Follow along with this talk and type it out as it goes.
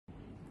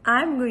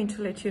I'm going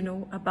to let you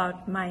know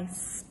about my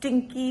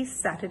stinky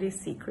Saturday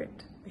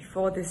secret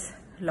before this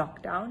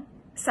lockdown.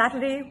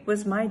 Saturday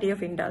was my day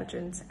of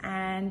indulgence,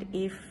 and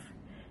if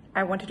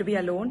I wanted to be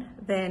alone,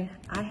 then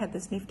I had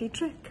this nifty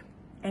trick.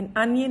 An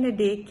onion a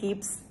day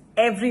keeps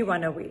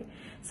everyone away.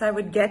 So I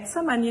would get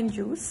some onion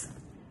juice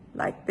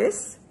like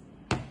this,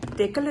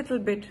 take a little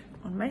bit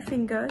on my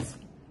fingers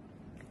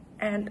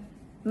and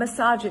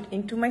massage it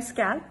into my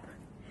scalp.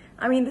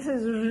 I mean, this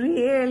is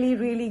really,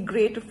 really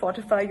great to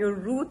fortify your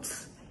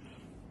roots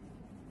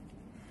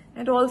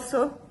and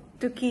also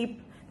to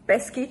keep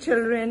pesky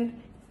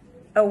children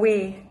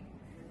away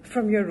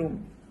from your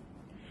room.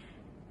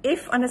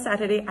 If on a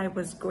Saturday I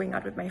was going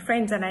out with my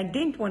friends and I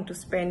didn't want to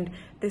spend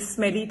this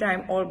smelly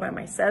time all by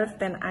myself,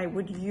 then I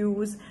would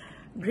use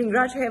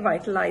Bhringraj Hair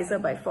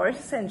Vitalizer by Forest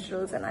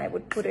Essentials, and I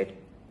would put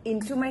it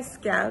into my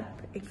scalp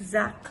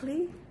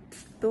exactly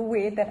the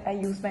way that I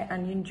use my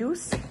onion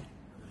juice.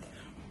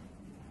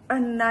 A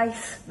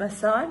nice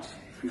massage.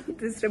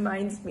 This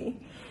reminds me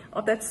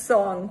of that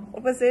song.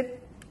 What was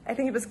it? I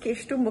think it was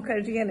Keshtu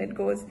Mukherjee, and it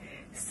goes,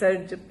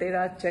 Sarj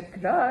tera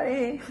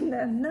chakraye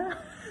na na.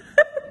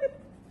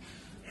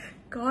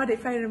 God,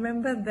 if I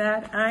remember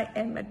that, I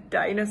am a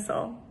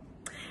dinosaur.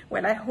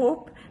 Well, I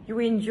hope you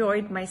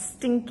enjoyed my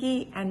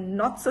stinky and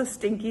not so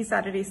stinky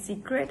Saturday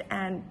secret,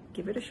 and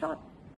give it a shot.